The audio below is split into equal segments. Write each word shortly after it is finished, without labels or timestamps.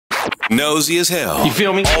Nosy as hell. You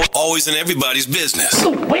feel me? Always in everybody's business.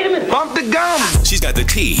 Ooh, wait a minute. Bump the gum. She's got the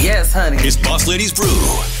tea. Yes, honey. It's Boss Lady's Brew.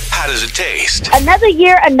 How does it taste? Another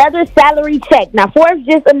year, another salary check. Now, Forbes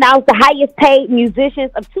just announced the highest paid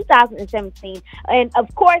musicians of 2017. And,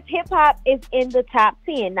 of course, hip-hop is in the top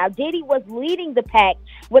 10. Now, Diddy was leading the pack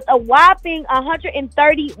with a whopping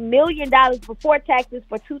 $130 million before taxes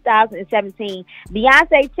for 2017.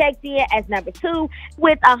 Beyonce checked in as number 2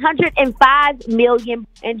 with $105 million.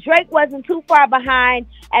 And Drake wasn't too far behind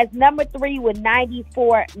as number 3 with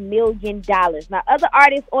 $94 million. Now, other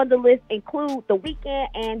artists on the list include The Weeknd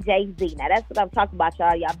and Jay-Z. Now, that's what I'm talking about,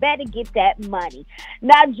 y'all. Y'all better get that money.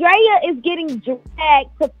 Now, Draya is getting dragged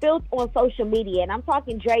to filth on social media, and I'm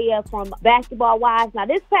talking Draya from Basketball Wives. Now,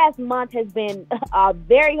 this past month has been a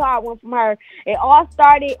very hard one from her. It all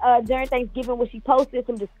started during Thanksgiving when she posted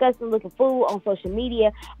some disgusting-looking food on social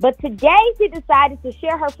media, but today she decided to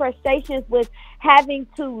share her frustrations with having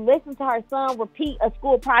to listen to her son repeat a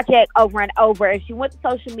school project over and over, and she went to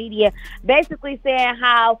social media basically saying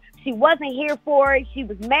how she wasn't here for it. She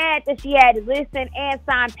was mad that she had to listen and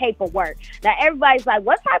sign paperwork. Now, everybody's like,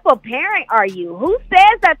 what type of parent are you? Who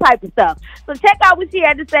says that type of stuff? So check out what she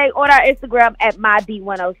had to say on our Instagram at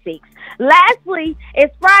MyB106. Lastly,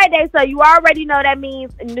 it's Friday, so you already know that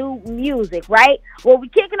means new music, right? Well, we're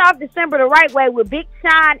kicking off December the right way with Big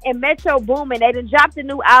Sean and Metro Boomin. They done dropped a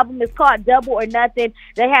new album. It's called Double or Nothing.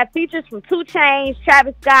 They have features from 2 Chainz,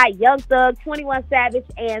 Travis Scott, Young Thug, 21 Savage,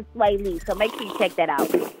 and Sway Lee. So make sure you check that out.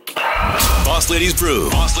 Boss Lady's Brew.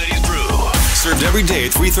 Boss Lady's Brew. Served every day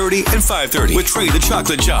at 3:30 and 5:30 with Trey the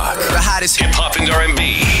Chocolate Jock. The hottest hip hop and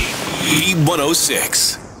R&B.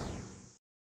 B106.